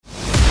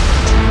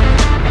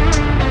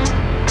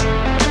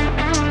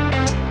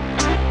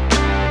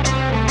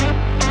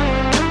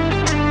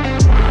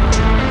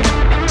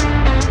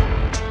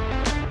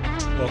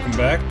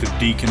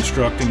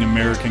Deconstructing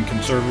American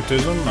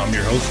Conservatism. I'm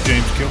your host,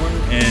 James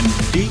Killen, and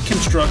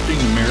Deconstructing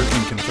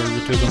American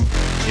Conservatism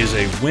is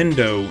a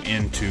window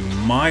into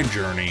my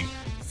journey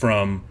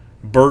from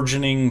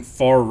burgeoning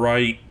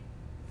far-right,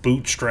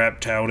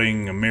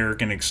 bootstrap-touting,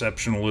 American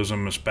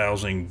exceptionalism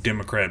espousing,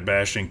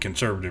 Democrat-bashing,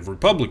 conservative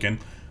Republican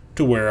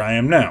to where I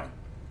am now.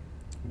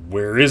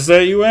 Where is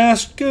that, you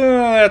ask?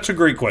 That's a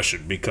great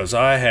question, because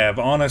I have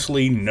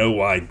honestly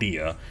no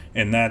idea,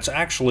 and that's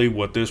actually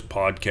what this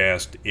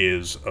podcast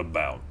is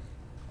about.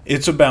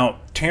 It's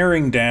about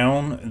tearing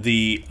down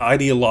the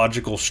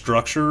ideological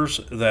structures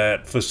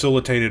that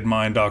facilitated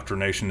my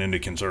indoctrination into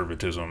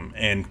conservatism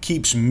and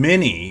keeps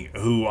many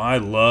who I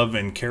love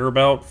and care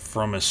about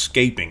from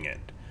escaping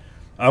it.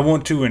 I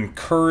want to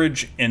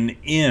encourage an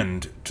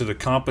end to the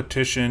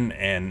competition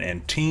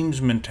and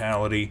teams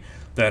mentality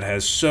that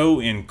has so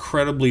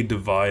incredibly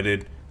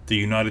divided the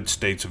United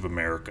States of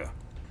America.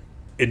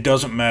 It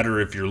doesn't matter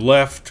if you're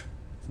left,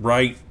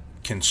 right,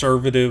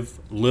 conservative,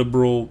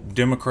 liberal,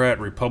 Democrat,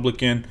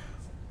 Republican,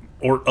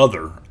 or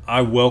other.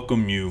 I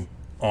welcome you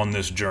on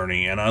this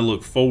journey, and I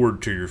look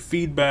forward to your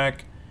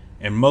feedback,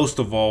 and most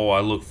of all, I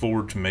look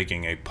forward to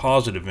making a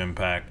positive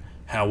impact,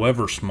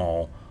 however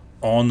small,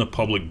 on the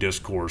public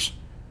discourse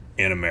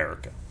in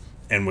America.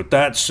 And with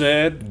that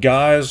said,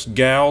 guys,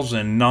 gals,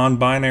 and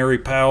non-binary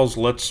pals,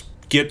 let's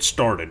get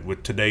started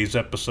with today's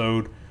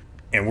episode,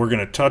 and we're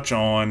going to touch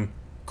on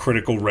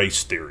critical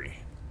race theory.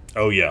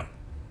 Oh yeah,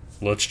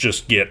 let's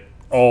just get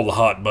all the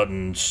hot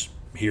buttons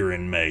here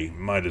in May,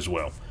 might as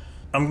well.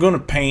 I'm going to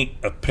paint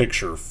a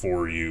picture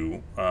for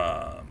you.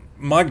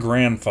 My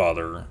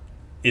grandfather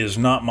is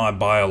not my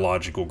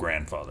biological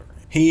grandfather.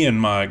 He and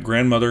my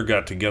grandmother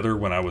got together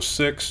when I was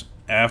 6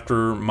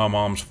 after my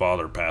mom's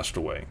father passed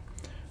away.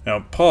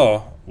 Now,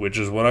 Paul, which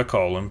is what I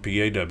call him,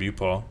 P-A-W,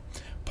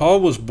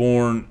 Paul was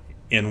born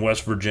in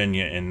West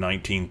Virginia in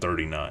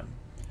 1939.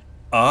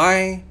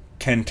 I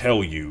can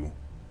tell you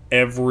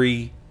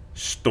every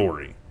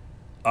story.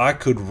 I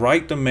could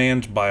write the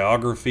man's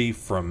biography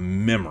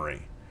from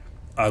memory.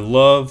 I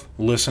love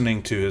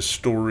listening to his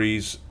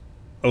stories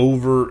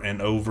over and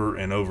over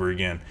and over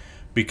again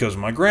because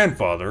my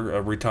grandfather,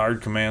 a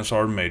retired command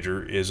sergeant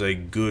major, is a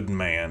good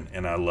man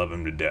and I love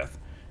him to death.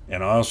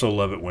 And I also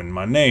love it when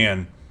my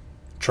nan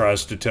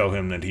tries to tell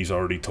him that he's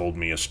already told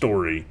me a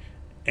story,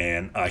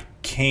 and I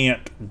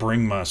can't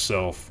bring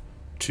myself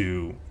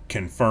to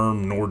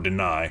confirm nor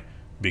deny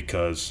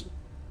because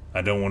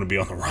I don't want to be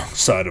on the wrong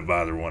side of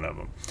either one of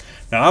them.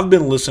 Now, I've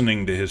been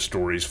listening to his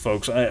stories,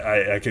 folks.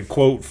 I could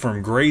quote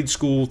from grade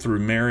school through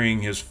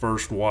marrying his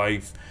first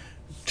wife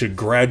to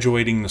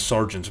graduating the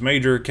Sergeant's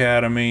Major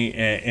Academy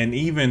and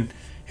even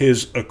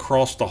his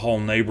across-the-hall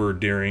neighbor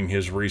during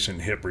his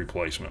recent hip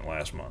replacement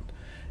last month.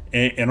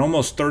 And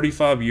almost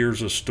 35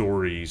 years of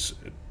stories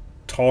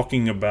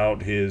talking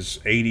about his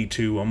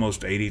 82,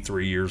 almost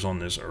 83 years on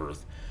this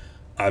earth.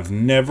 I've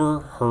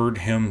never heard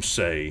him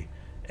say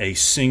a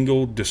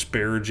single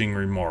disparaging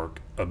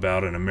remark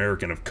about an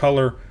American of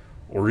color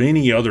or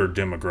any other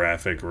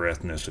demographic or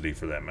ethnicity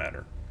for that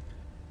matter.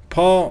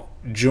 Paul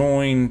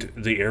joined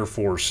the Air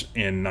Force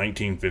in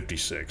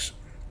 1956.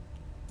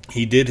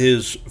 He did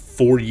his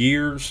 4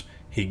 years,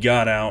 he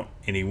got out,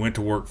 and he went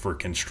to work for a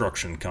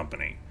construction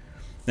company.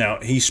 Now,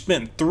 he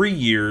spent 3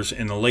 years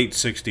in the late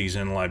 60s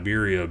in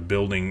Liberia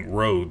building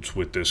roads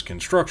with this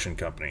construction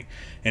company,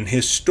 and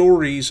his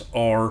stories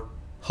are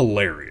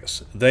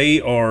hilarious.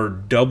 They are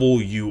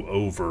double you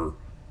over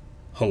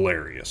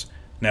hilarious.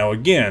 Now,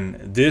 again,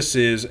 this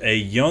is a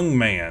young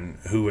man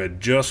who had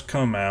just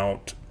come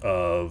out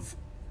of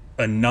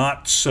a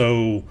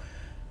not-so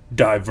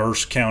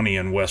diverse county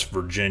in West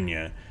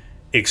Virginia,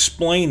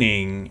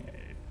 explaining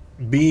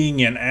being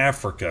in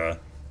Africa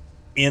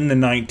in the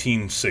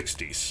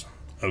 1960s.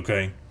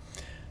 Okay,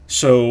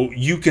 so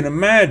you can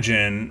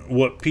imagine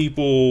what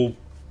people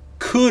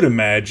could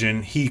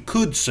imagine he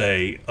could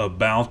say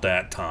about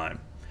that time.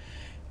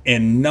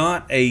 And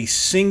not a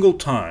single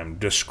time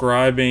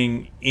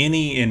describing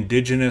any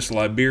indigenous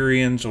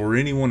Liberians or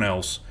anyone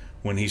else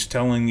when he's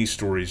telling these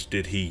stories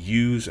did he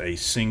use a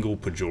single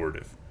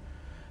pejorative.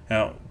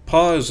 Now,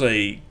 Pa is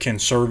a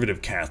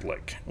conservative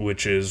Catholic,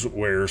 which is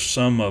where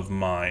some of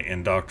my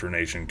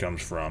indoctrination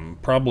comes from,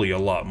 probably a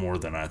lot more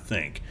than I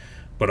think.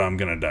 But I'm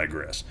going to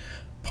digress.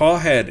 Pa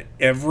had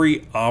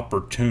every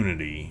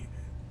opportunity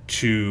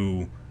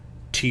to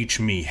teach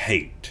me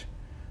hate.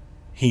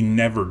 He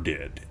never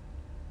did.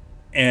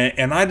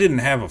 And I didn't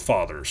have a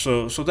father,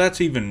 so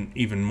that's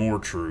even more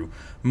true.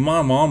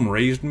 My mom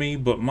raised me,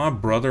 but my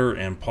brother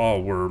and Pa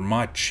were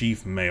my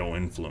chief male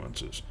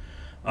influences.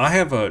 I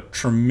have a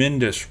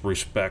tremendous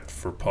respect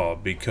for Pa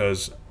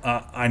because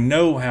I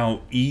know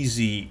how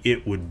easy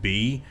it would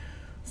be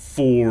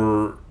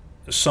for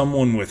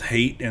someone with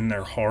hate in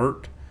their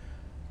heart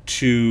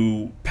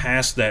to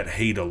pass that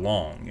hate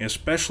along,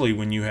 especially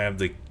when you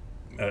have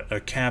a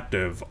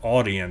captive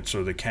audience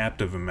or the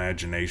captive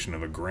imagination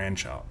of a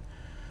grandchild.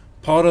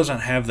 Pa doesn't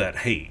have that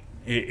hate.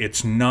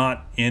 It's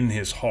not in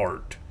his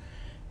heart.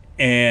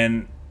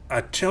 And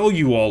I tell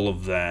you all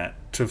of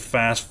that to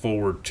fast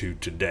forward to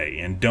today,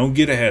 and don't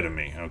get ahead of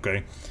me,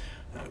 okay?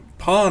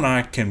 Pa and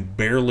I can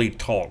barely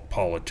talk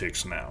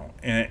politics now,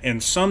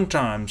 and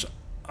sometimes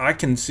I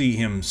can see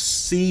him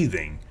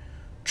seething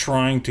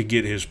trying to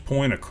get his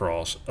point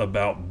across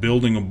about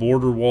building a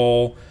border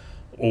wall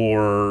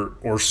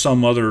or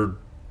some other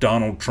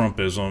Donald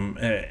Trumpism,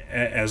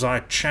 as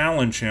I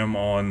challenge him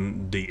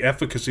on the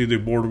efficacy of the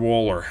border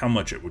wall or how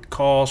much it would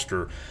cost,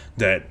 or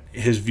that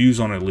his views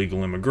on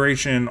illegal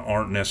immigration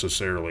aren't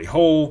necessarily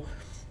whole.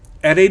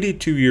 At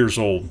 82 years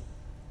old,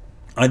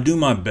 I do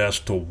my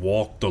best to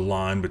walk the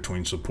line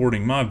between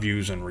supporting my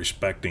views and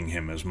respecting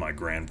him as my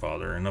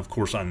grandfather. And of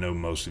course, I know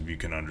most of you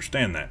can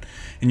understand that.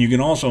 And you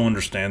can also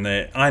understand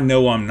that I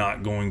know I'm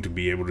not going to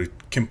be able to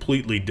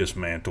completely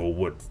dismantle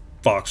what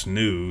Fox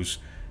News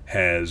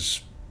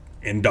has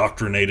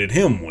indoctrinated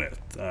him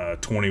with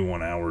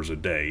 21 hours a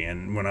day.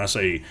 And when I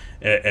say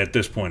at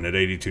this point, at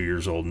 82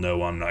 years old,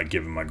 no, I'm not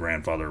giving my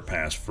grandfather a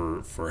pass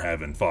for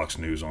having Fox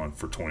News on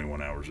for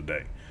 21 hours a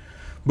day.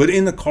 But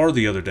in the car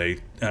the other day,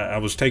 I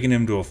was taking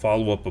him to a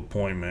follow-up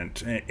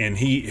appointment, and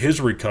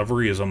his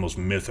recovery is almost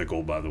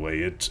mythical, by the way.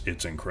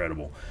 It's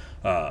incredible.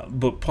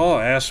 But Pa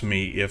asked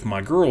me if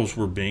my girls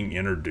were being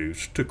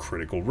introduced to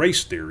critical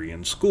race theory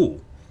in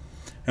school.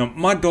 Now,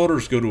 my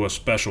daughters go to a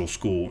special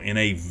school in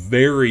a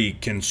very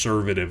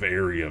conservative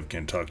area of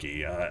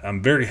Kentucky.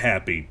 I'm very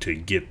happy to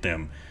get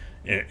them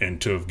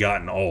and to have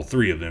gotten all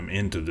three of them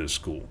into this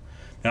school.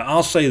 Now,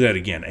 I'll say that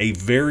again, a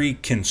very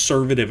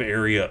conservative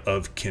area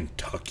of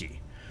Kentucky.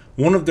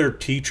 One of their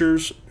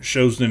teachers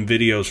shows them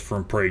videos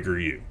from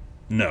PragerU.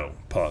 No,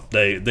 Pa,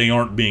 they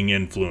aren't being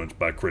influenced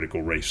by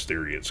critical race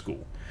theory at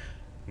school.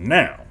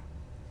 Now,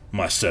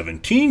 my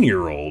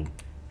 17-year-old,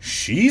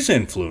 she's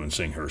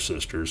influencing her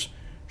sisters.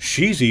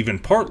 She's even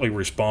partly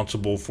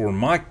responsible for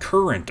my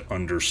current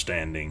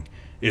understanding,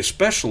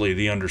 especially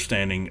the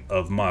understanding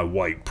of my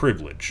white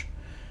privilege.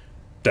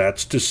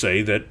 That's to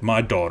say that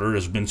my daughter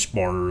has been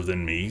smarter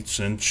than me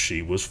since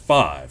she was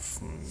 5.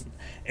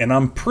 And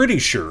I'm pretty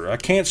sure, I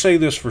can't say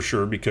this for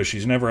sure because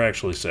she's never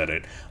actually said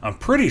it, I'm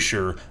pretty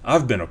sure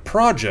I've been a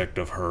project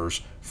of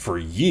hers for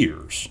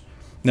years.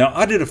 Now,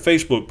 I did a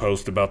Facebook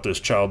post about this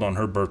child on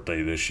her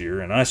birthday this year,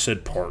 and I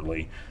said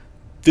partly,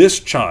 this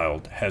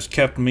child has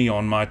kept me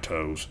on my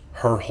toes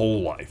her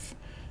whole life.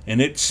 And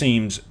it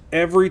seems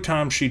every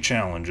time she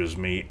challenges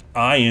me,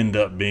 I end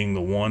up being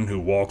the one who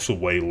walks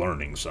away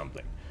learning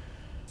something.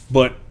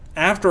 But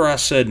after I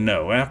said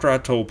no, after I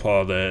told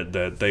Pa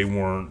that they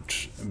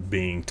weren't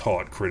being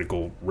taught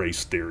critical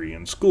race theory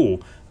in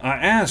school, I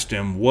asked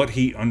him what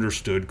he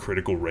understood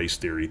critical race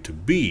theory to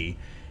be,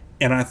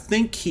 and I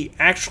think he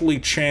actually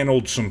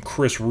channeled some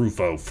Chris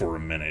Rufo for a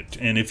minute.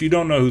 And if you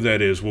don't know who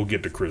that is, we'll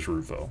get to Chris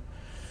Rufo.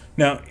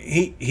 Now,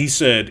 he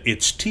said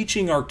it's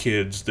teaching our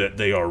kids that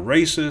they are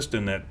racist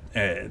and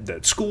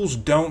that schools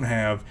don't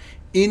have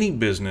any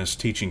business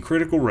teaching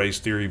critical race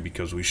theory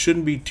because we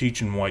shouldn't be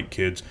teaching white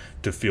kids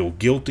to feel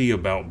guilty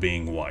about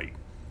being white.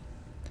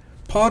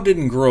 Pa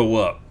didn't grow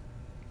up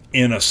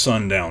in a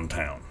sundown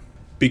town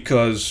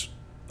because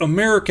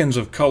Americans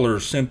of color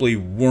simply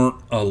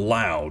weren't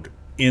allowed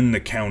in the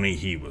county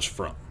he was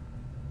from.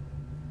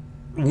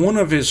 One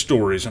of his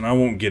stories, and I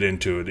won't get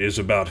into it, is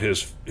about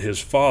his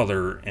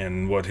father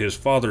and what his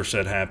father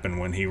said happened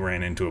when he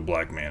ran into a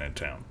black man in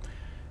town.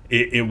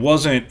 It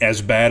wasn't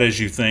as bad as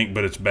you think,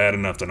 but it's bad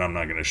enough that I'm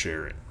not going to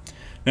share it.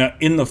 Now,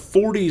 in the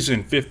 40s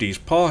and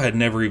 50s, Pa had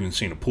never even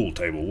seen a pool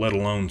table, let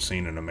alone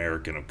seen an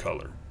American of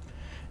color.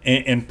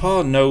 And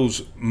Pa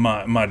knows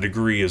my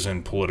degree is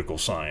in political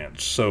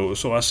science.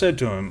 So I said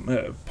to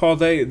him, Pa,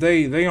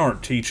 they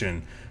aren't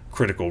teaching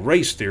critical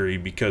race theory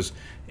because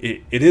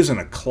it isn't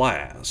a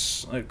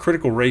class.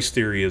 Critical race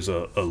theory is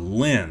a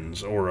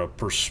lens or a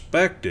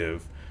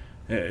perspective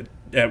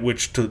at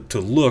which to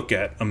look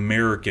at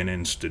American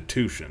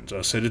institutions.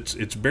 I said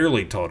it's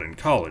barely taught in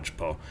college,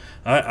 Paul.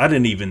 I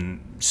didn't even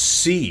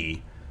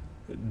see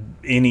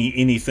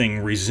anything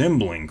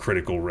resembling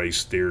critical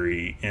race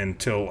theory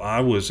until I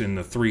was in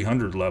the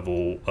 300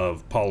 level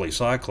of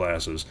poli-sci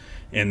classes,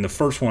 and the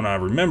first one I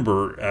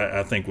remember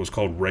I think was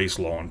called Race,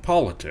 Law, and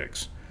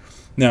Politics.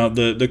 Now,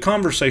 the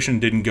conversation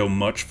didn't go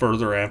much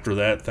further after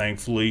that,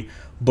 thankfully,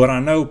 but I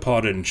know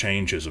Pa didn't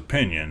change his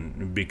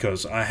opinion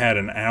because I had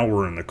an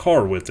hour in the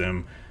car with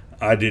him.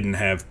 I didn't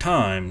have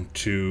time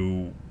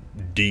to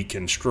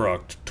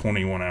deconstruct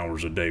 21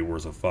 hours a day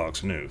worth of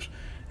Fox News.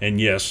 And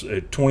yes,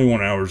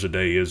 21 hours a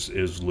day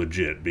is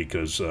legit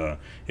because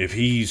if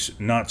he's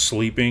not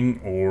sleeping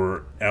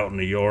or out in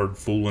the yard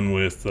fooling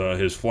with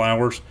his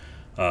flowers,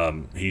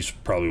 he's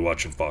probably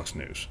watching Fox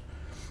News.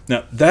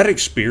 Now, that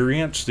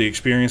experience, the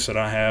experience that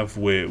I have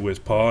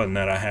with Pa and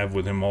that I have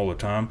with him all the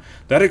time,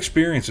 that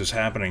experience is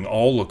happening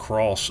all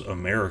across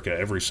America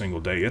every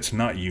single day. It's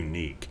not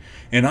unique.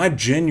 And I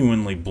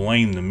genuinely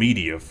blame the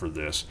media for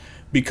this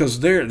because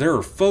there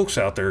are folks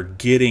out there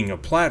getting a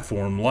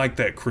platform like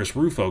that Chris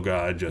Rufo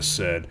guy I just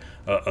said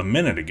a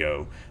minute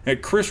ago.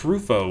 And Chris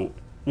Rufo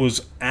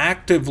was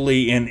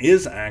actively and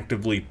is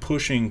actively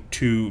pushing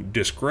to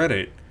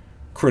discredit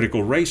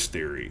critical race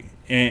theory.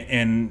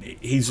 And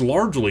he's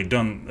largely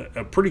done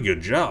a pretty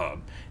good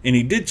job. And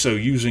he did so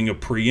using a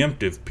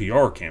preemptive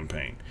PR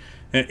campaign.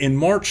 In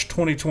March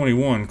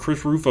 2021,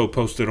 Chris Rufo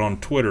posted on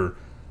Twitter,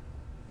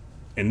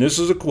 and this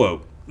is a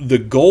quote, "The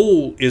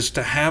goal is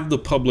to have the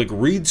public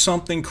read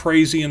something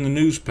crazy in the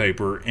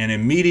newspaper and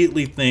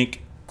immediately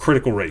think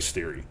critical race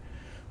theory.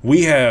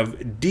 We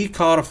have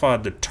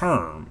decodified the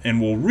term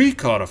and will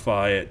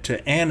recodify it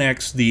to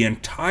annex the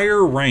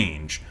entire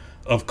range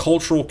of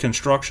cultural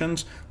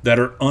constructions that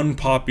are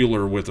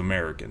unpopular with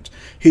Americans."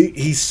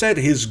 He said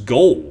his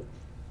goal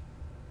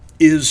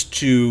is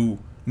to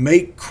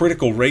make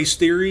critical race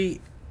theory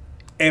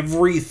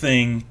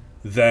everything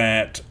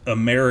that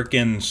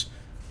Americans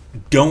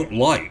don't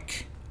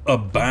like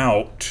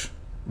about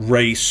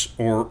race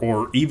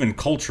or even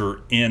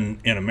culture in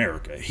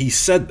America. He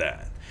said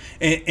that.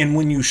 And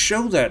when you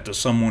show that to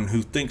someone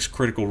who thinks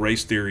critical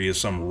race theory is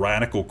some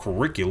radical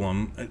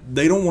curriculum,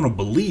 they don't want to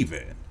believe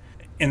it.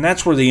 And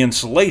that's where the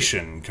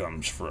insulation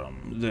comes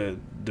from,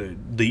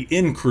 the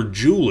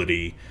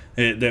incredulity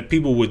that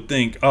people would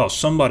think, oh,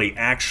 somebody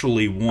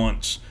actually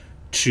wants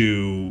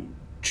to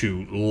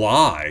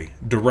lie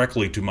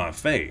directly to my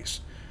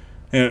face.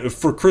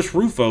 For Chris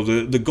Rufo,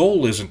 the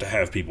goal isn't to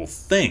have people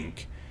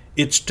think,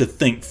 it's to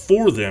think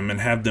for them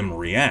and have them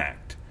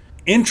react.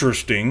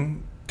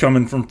 Interesting,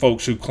 coming from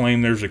folks who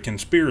claim there's a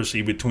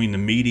conspiracy between the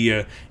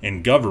media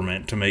and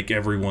government to make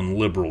everyone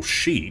liberal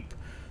sheep.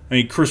 I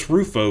mean, Chris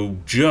Rufo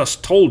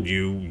just told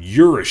you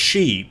you're a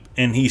sheep,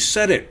 and he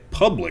said it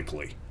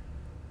publicly.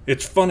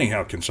 It's funny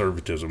how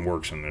conservatism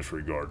works in this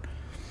regard.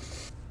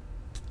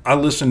 I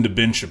listened to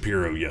Ben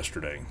Shapiro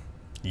yesterday.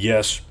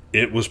 Yes,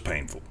 it was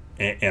painful,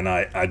 and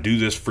I do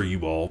this for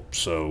you all.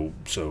 So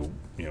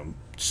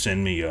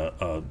send me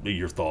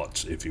your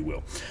thoughts, if you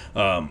will.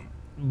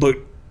 But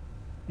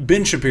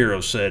Ben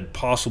Shapiro said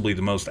possibly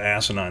the most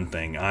asinine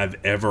thing I've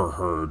ever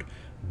heard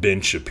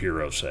Ben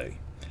Shapiro say.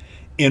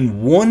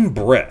 In one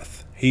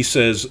breath, he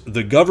says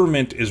the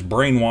government is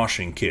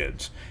brainwashing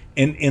kids.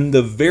 And in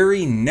the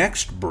very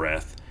next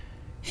breath,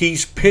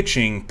 he's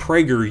pitching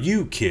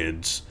PragerU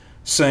kids,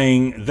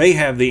 saying they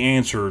have the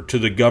answer to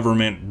the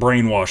government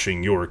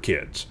brainwashing your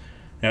kids.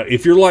 Now,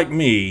 if you're like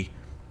me,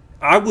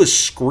 I was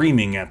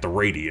screaming at the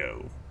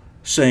radio,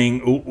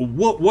 saying,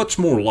 what's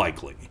more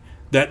likely?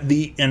 That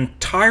the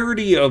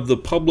entirety of the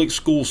public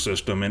school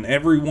system and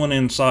everyone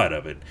inside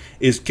of it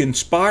is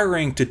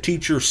conspiring to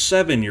teach your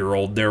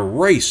 7-year-old they're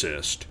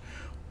racist?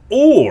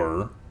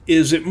 Or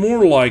is it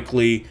more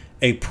likely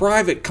a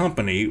private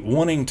company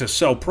wanting to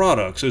sell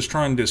products is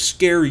trying to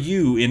scare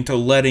you into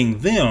letting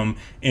them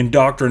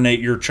indoctrinate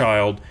your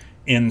child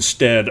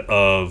instead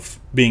of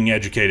being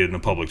educated in the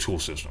public school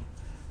system?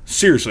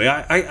 Seriously,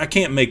 I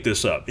can't make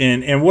this up.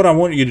 And what I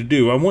want you to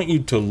do, I want you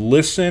to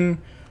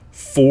listen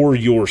for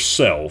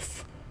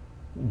yourself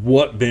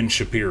what Ben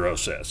Shapiro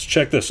says.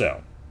 Check this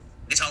out.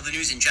 It's all the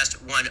news in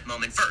just one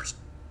moment. First,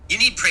 you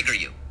need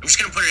PragerU. I'm just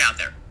going to put it out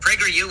there.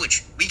 PragerU,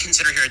 which we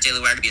consider here at Daily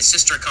Wire to be a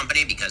sister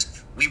company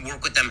because we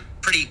work with them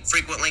pretty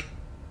frequently.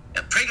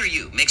 Now,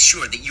 PragerU makes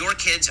sure that your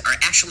kids are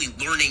actually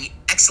learning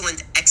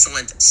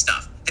excellent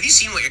stuff. Have you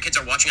seen what your kids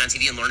are watching on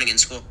TV and learning in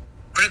school?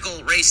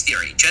 Critical race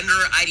theory, gender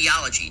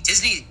ideology.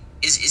 Disney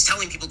is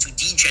telling people to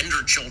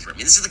degender children. I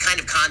mean, this is the kind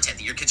of content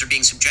that your kids are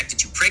being subjected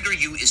to.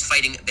 PragerU is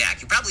fighting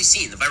back. You've probably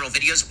seen the viral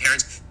videos of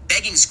parents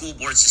begging school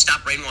boards to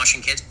stop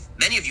brainwashing kids.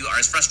 Many of you are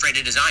as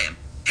frustrated as I am.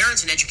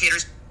 Parents and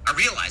educators are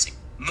realizing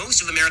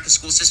most of America's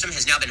school system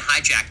has now been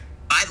hijacked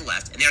by the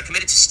left, and they are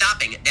committed to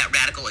stopping that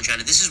radical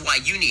agenda. This is why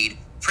you need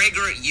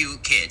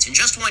PragerU Kids. In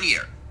just 1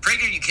 year,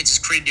 PragerU Kids has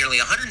created nearly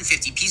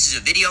 150 pieces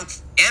of video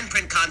and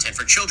print content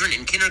for children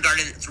in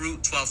kindergarten through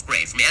 12th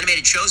grade. From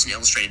animated shows and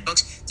illustrated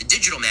books to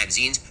digital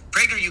magazines,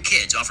 PragerU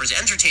Kids offers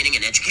entertaining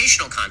and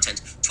educational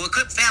content to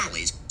equip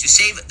families to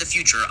save the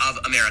future of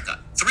America.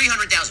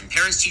 300,000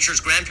 parents, teachers,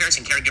 grandparents,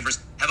 and caregivers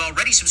have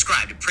already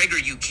subscribed to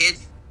PragerU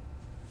Kids.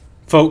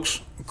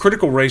 Folks,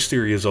 critical race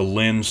theory is a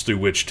lens through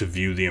which to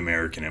view the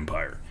American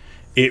empire.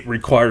 It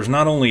requires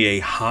not only a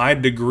high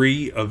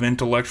degree of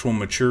intellectual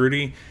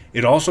maturity,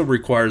 it also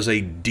requires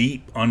a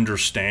deep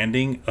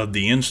understanding of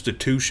the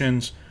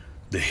institutions,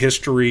 the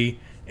history,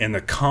 and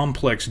the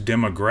complex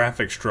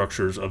demographic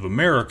structures of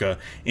America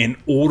in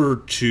order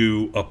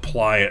to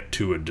apply it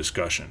to a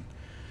discussion.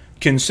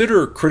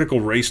 Consider critical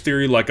race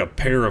theory like a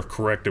pair of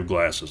corrective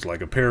glasses,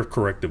 like a pair of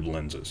corrective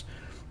lenses.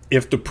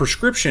 If the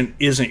prescription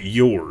isn't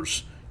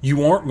yours,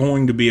 you aren't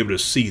going to be able to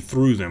see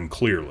through them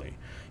clearly.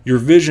 Your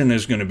vision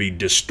is going to be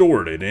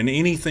distorted, and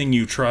anything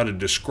you try to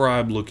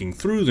describe looking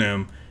through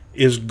them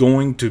is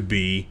going to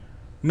be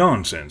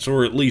nonsense,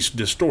 or at least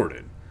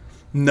distorted.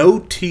 No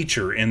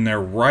teacher in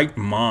their right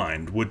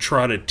mind would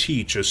try to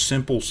teach a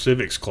simple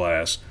civics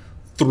class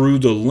through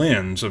the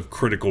lens of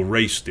critical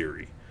race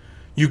theory.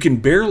 You can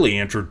barely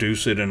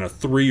introduce it in a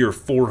 300 or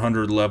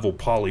 400 level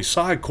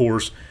poli-sci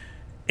course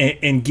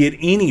and get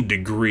any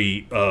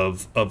degree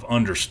of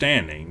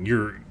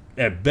understanding.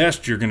 At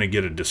best, you're going to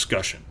get a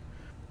discussion.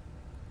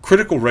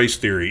 Critical race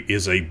theory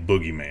is a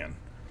boogeyman.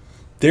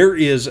 There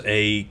is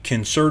a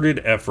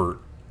concerted effort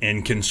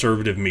in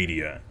conservative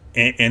media,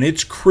 and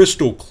it's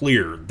crystal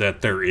clear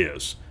that there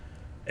is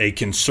a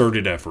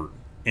concerted effort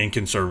in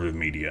conservative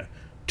media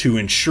to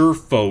ensure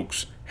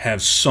folks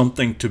have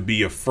something to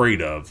be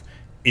afraid of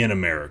in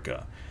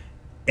America.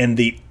 And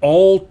the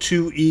all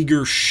too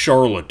eager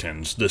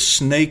charlatans, the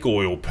snake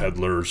oil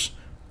peddlers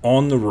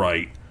on the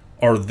right,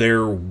 are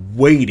there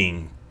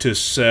waiting to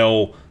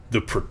sell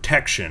the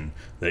protection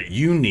that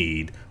you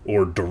need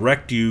or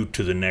direct you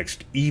to the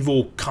next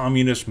evil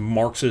communist,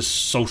 Marxist,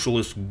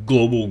 socialist,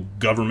 global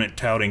government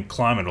touting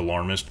climate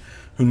alarmist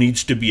who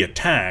needs to be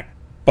attacked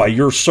by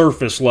your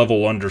surface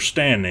level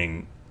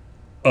understanding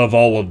of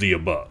all of the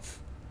above.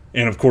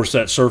 And of course,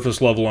 that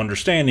surface level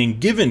understanding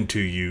given to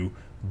you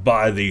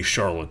by the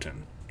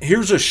charlatan.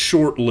 Here's a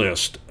short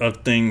list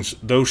of things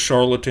those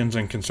charlatans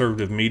in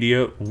conservative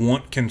media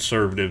want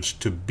conservatives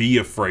to be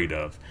afraid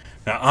of.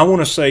 Now, I want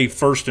to say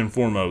first and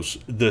foremost,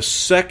 the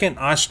second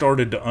I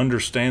started to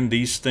understand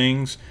these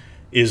things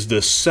is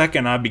the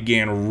second I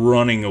began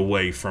running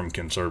away from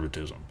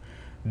conservatism.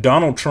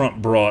 Donald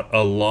Trump brought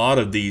a lot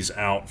of these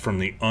out from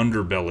the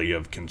underbelly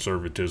of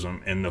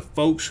conservatism, and the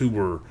folks who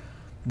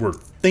were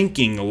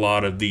thinking a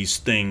lot of these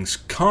things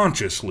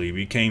consciously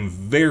became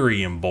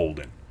very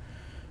emboldened.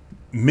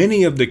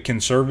 Many of the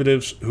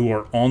conservatives who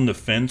are on the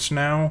fence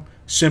now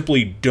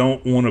simply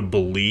don't want to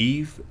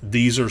believe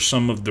these are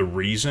some of the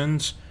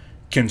reasons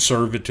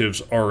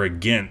conservatives are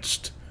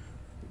against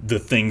the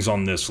things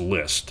on this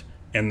list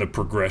and the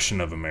progression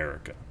of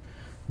America.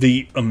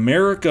 The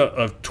America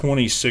of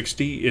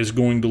 2060 is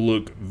going to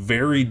look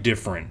very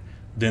different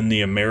than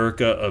the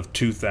America of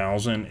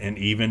 2000 and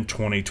even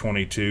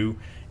 2022,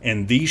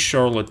 and these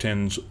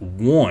charlatans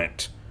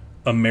want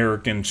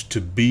Americans to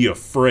be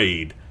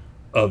afraid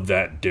of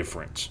that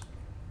difference.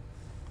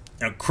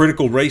 Now,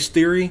 critical race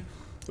theory,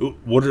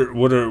 what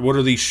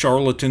are these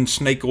charlatan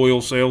snake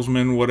oil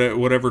salesmen,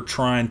 whatever,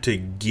 trying to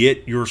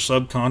get your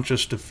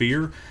subconscious to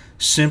fear?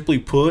 Simply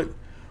put,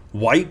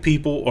 white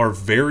people are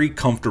very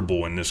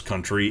comfortable in this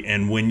country,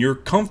 and when you're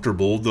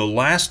comfortable, the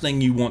last thing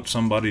you want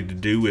somebody to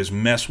do is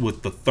mess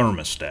with the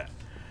thermostat.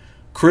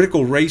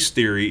 Critical race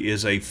theory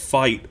is a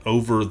fight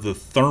over the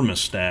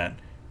thermostat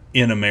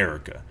in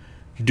America.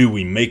 Do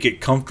we make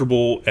it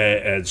comfortable,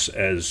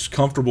 as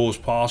comfortable as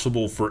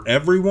possible for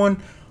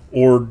everyone,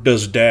 or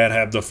does Dad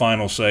have the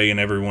final say and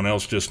everyone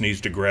else just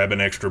needs to grab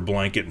an extra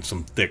blanket and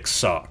some thick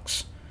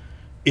socks?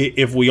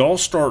 If we all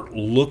start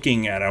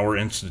looking at our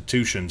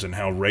institutions and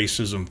how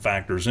racism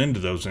factors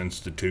into those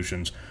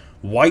institutions,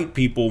 white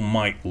people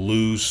might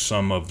lose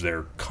some of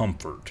their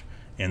comfort,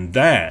 and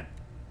that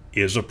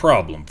is a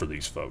problem for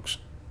these folks.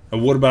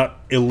 And what about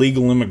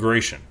illegal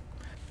immigration?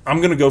 I'm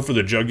going to go for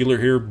the jugular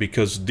here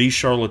because these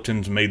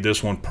charlatans made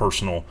this one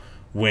personal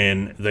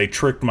when they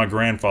tricked my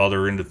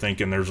grandfather into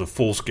thinking there's a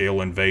full-scale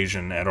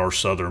invasion at our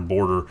southern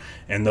border,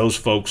 and those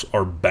folks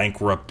are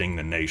bankrupting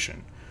the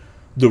nation.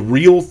 The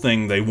real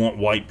thing they want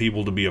white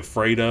people to be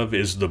afraid of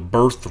is the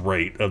birth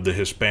rate of the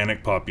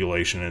Hispanic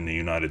population in the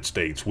United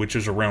States, which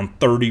is around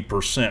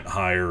 30%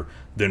 higher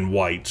than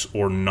whites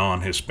or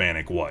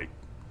non-Hispanic white.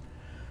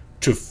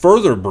 To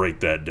further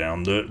break that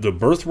down, the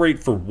birth rate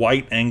for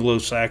white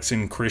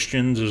Anglo-Saxon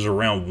Christians is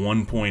around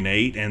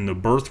 1.8, and the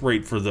birth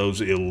rate for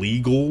those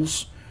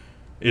illegals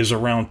is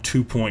around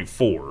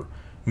 2.4,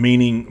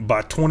 meaning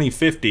by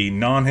 2050,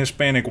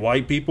 non-Hispanic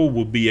white people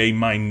will be a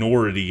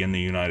minority in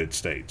the United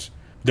States.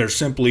 There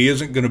simply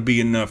isn't going to be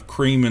enough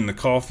cream in the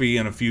coffee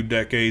in a few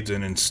decades,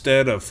 and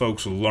instead of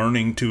folks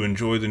learning to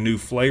enjoy the new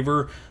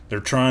flavor, they're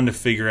trying to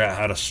figure out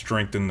how to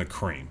strengthen the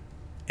cream,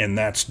 and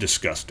that's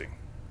disgusting.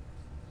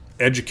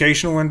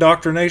 Educational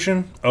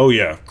indoctrination? Oh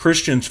yeah,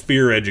 Christians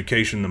fear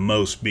education the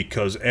most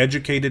because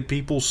educated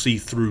people see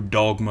through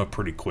dogma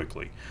pretty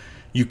quickly.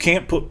 You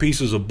can't put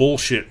pieces of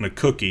bullshit in a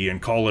cookie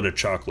and call it a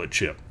chocolate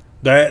chip.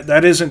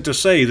 That isn't to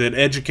say that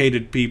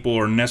educated people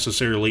are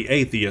necessarily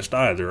atheist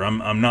either.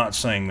 I'm not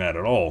saying that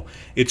at all.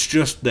 It's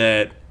just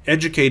that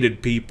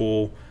educated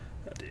people,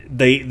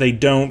 they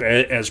don't,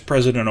 as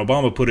President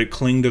Obama put it,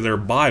 cling to their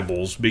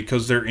Bibles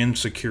because they're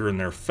insecure in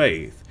their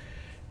faith.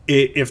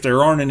 If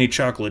there aren't any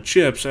chocolate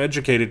chips,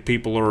 educated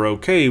people are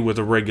okay with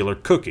a regular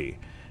cookie.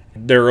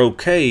 They're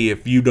okay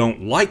if you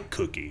don't like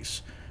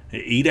cookies.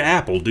 Eat an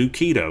apple, do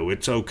keto.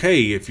 It's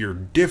okay if you're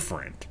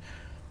different.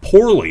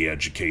 Poorly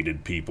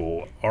educated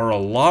people are a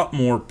lot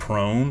more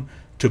prone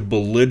to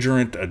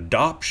belligerent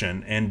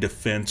adoption and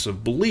defense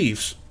of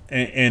beliefs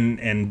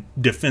and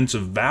defense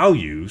of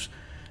values,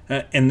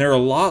 and they're a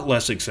lot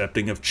less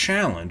accepting of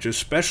challenge,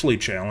 especially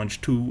challenge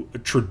to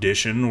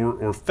tradition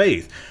or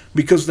faith,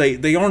 because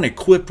they aren't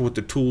equipped with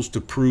the tools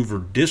to prove or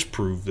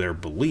disprove their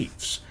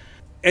beliefs.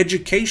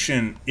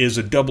 Education is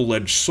a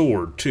double-edged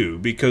sword, too,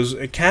 because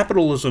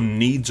capitalism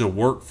needs a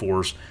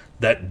workforce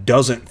that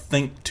doesn't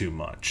think too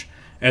much.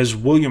 As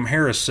William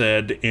Harris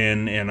said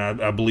in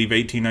I believe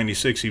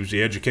 1896, he was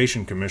the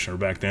education commissioner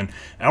back then,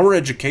 our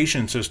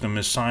education system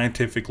is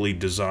scientifically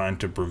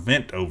designed to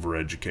prevent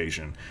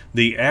overeducation.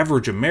 The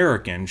average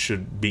American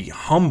should be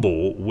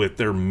humble with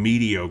their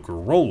mediocre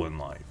role in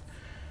life.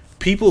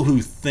 People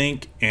who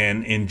think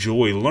and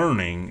enjoy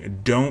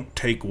learning don't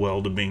take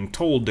well to being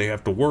told they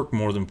have to work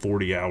more than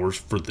 40 hours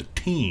for the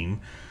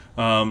team,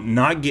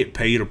 not get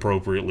paid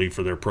appropriately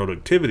for their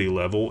productivity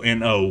level,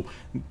 and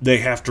they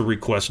have to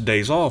request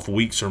days off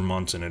weeks or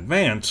months in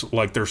advance,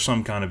 like they're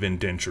some kind of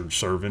indentured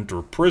servant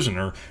or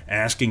prisoner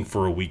asking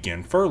for a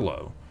weekend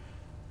furlough.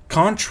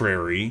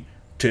 Contrary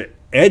to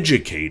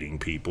educating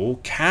people,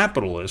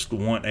 capitalists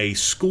want a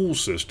school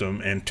system,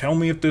 and tell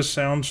me if this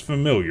sounds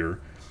familiar,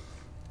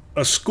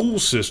 a school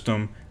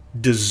system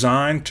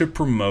designed to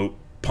promote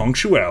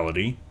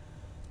punctuality,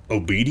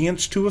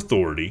 obedience to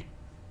authority,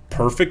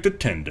 perfect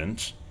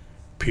attendance,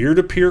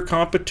 peer-to-peer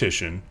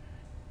competition,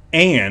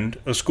 and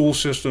a school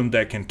system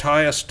that can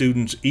tie a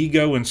student's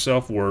ego and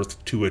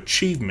self-worth to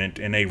achievement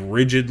in a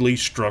rigidly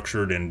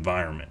structured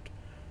environment.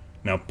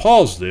 Now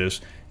pause this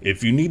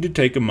if you need to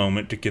take a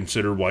moment to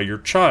consider why your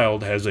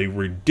child has a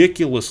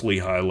ridiculously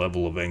high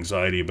level of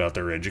anxiety about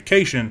their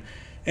education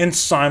and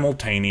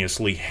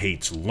simultaneously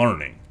hates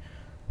learning.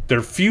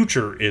 Their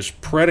future is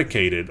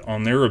predicated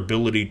on their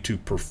ability to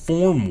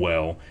perform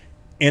well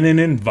in an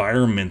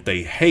environment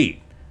they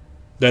hate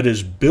that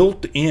is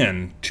built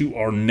into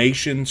our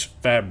nation's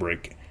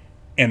fabric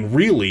and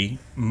really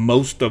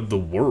most of the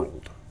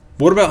world.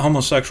 What about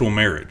homosexual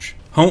marriage?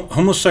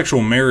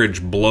 Homosexual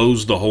marriage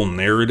blows the whole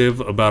narrative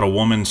about a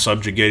woman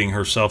subjugating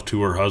herself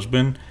to her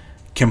husband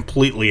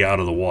completely out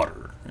of the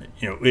water.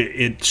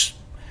 It's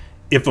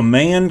if a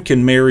man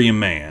can marry a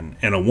man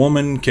and a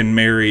woman can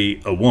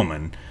marry a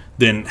woman,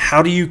 then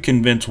how do you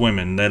convince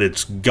women that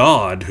it's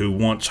God who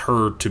wants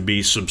her to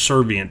be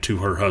subservient to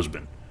her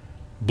husband?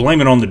 Blame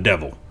it on the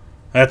devil.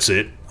 That's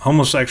it.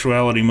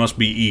 Homosexuality must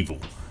be evil.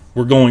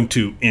 We're going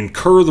to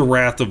incur the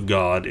wrath of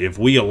God if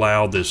we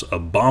allow this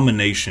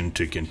abomination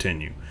to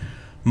continue.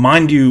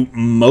 Mind you,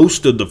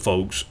 most of the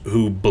folks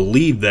who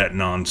believe that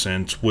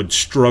nonsense would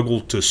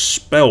struggle to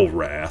spell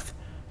wrath,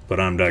 but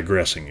I'm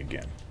digressing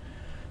again.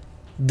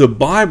 The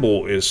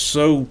Bible is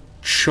so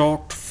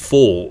chock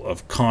full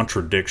of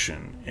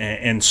contradiction,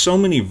 and so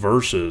many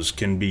verses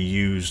can be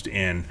used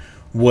in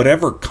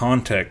whatever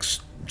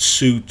context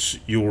suits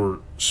your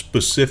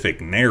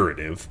specific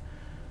narrative.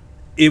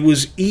 It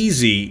was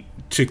easy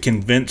to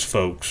convince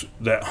folks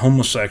that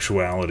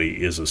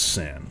homosexuality is a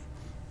sin,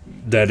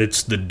 that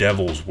it's the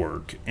devil's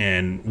work,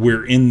 and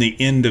we're in the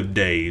end of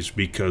days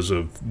because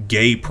of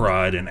gay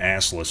pride and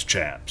assless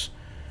chaps.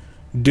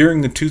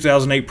 During the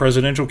 2008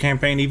 presidential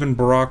campaign, even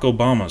Barack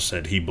Obama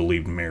said he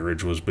believed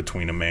marriage was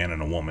between a man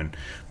and a woman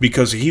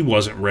because he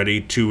wasn't ready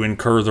to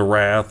incur the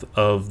wrath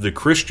of the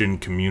Christian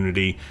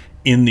community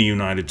in the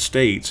United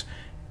States,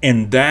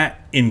 and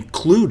that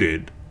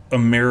included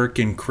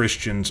American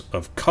Christians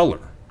of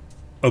color.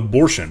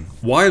 Abortion.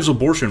 Why is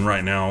abortion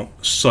right now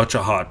such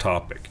a hot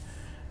topic?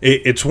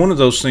 It's one of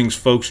those things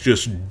folks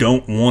just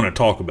don't want to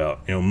talk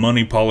about.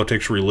 Money,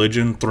 politics,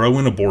 religion, throw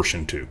in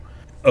abortion too.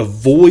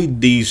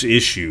 Avoid these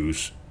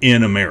issues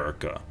in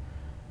America.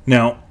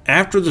 Now,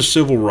 after the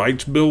Civil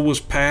Rights Bill was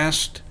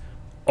passed,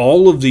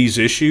 all of these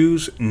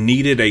issues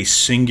needed a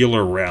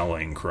singular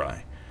rallying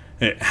cry.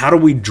 How do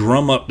we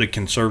drum up the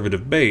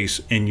conservative base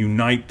and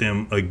unite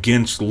them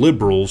against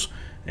liberals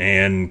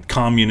and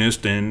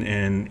communists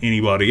and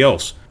anybody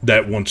else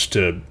that wants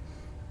to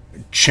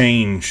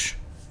change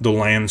the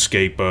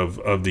landscape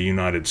of the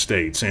United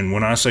States? And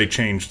when I say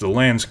change the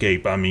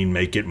landscape, I mean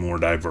make it more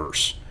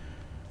diverse.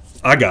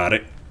 I got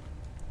it.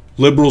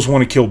 Liberals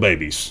want to kill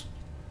babies.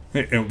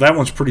 That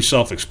one's pretty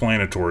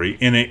self-explanatory,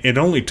 and it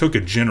only took a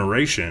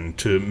generation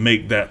to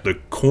make that the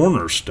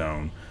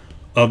cornerstone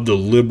of the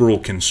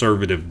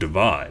liberal-conservative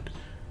divide.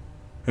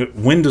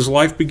 When does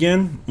life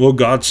begin? Well,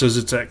 God says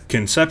it's at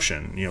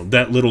conception.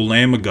 That little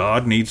lamb of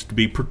God needs to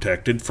be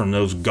protected from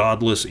those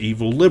godless,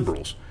 evil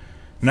liberals.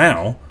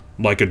 Now,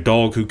 like a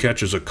dog who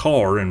catches a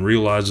car and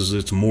realizes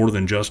it's more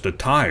than just a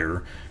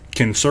tire,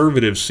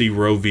 conservatives see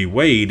Roe v.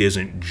 Wade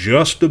isn't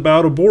just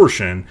about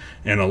abortion,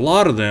 and a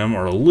lot of them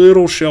are a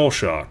little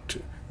shell-shocked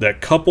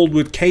that coupled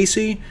with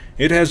Casey,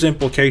 it has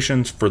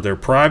implications for their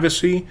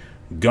privacy,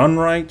 gun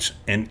rights,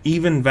 and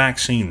even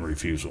vaccine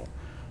refusal.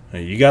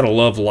 You gotta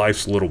love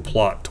life's little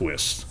plot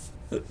twists.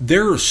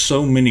 There are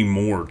so many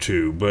more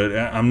too, but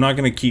I'm not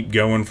going to keep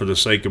going for the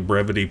sake of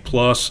brevity.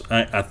 Plus,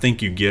 I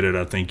think you get it.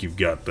 I think you've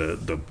got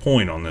the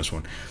point on this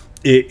one.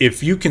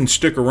 If you can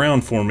stick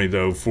around for me,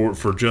 though,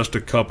 for just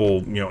a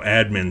couple,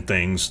 admin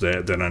things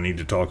that I need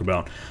to talk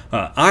about.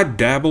 I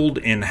dabbled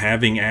in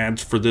having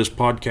ads for this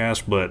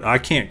podcast, but I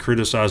can't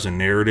criticize a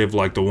narrative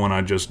like the one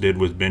I just did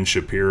with Ben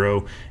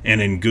Shapiro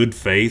and in good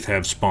faith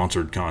have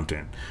sponsored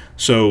content.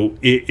 So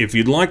if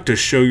you'd like to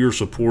show your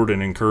support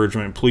and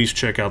encouragement, please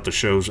check out the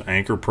show's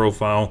Anchor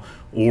profile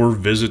or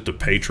visit the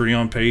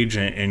Patreon page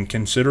and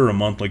consider a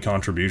monthly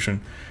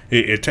contribution.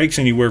 It takes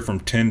anywhere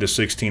from 10 to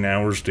 16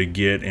 hours to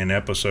get an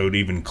episode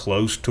even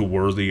close to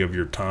worthy of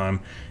your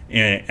time.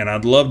 And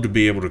I'd love to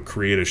be able to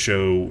create a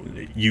show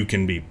you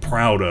can be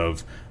proud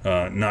of,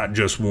 not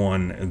just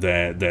one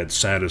that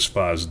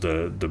satisfies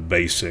the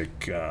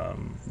basic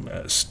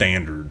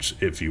standards,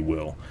 if you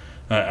will.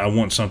 I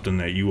want something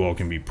that you all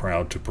can be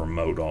proud to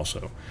promote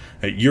also.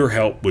 Your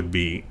help would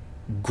be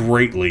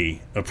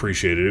greatly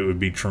appreciated. It would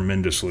be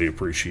tremendously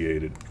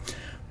appreciated.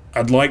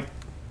 I'd like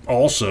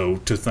also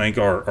to thank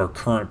our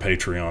current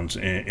Patreons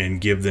and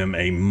give them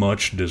a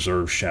much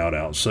deserved shout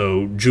out.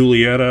 So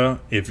Julietta,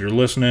 if you're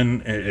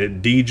listening,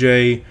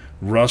 DJ,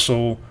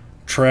 Russell,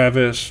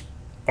 Travis,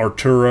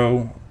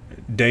 Arturo,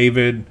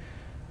 David,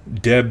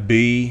 Deb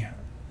B,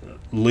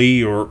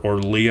 Lee or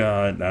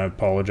Leah, I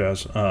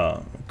apologize,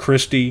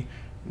 Christy,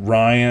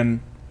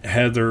 Ryan,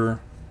 Heather,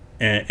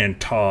 and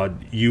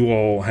Todd, you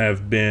all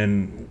have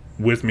been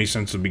with me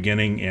since the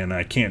beginning, and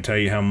I can't tell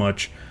you how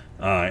much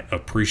I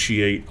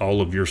appreciate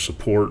all of your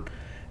support.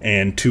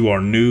 And to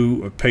our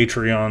new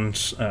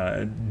Patreons,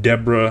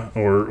 Deborah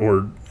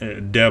or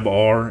Deb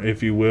R,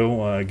 if you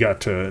will,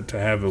 got to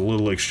have a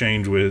little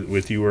exchange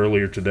with you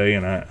earlier today,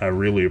 and I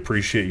really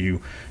appreciate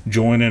you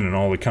joining and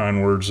all the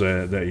kind words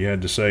that you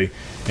had to say.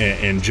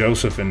 And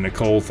Joseph and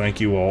Nicole, thank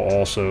you all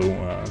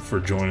also for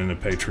joining the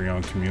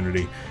Patreon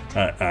community.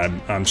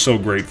 I'm so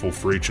grateful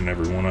for each and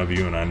every one of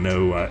you, and I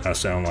know I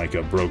sound like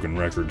a broken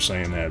record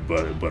saying that,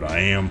 but I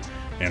am,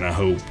 and I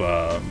hope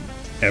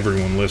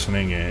everyone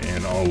listening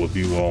and all of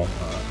you all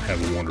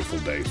have a wonderful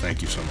day.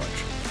 Thank you so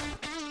much.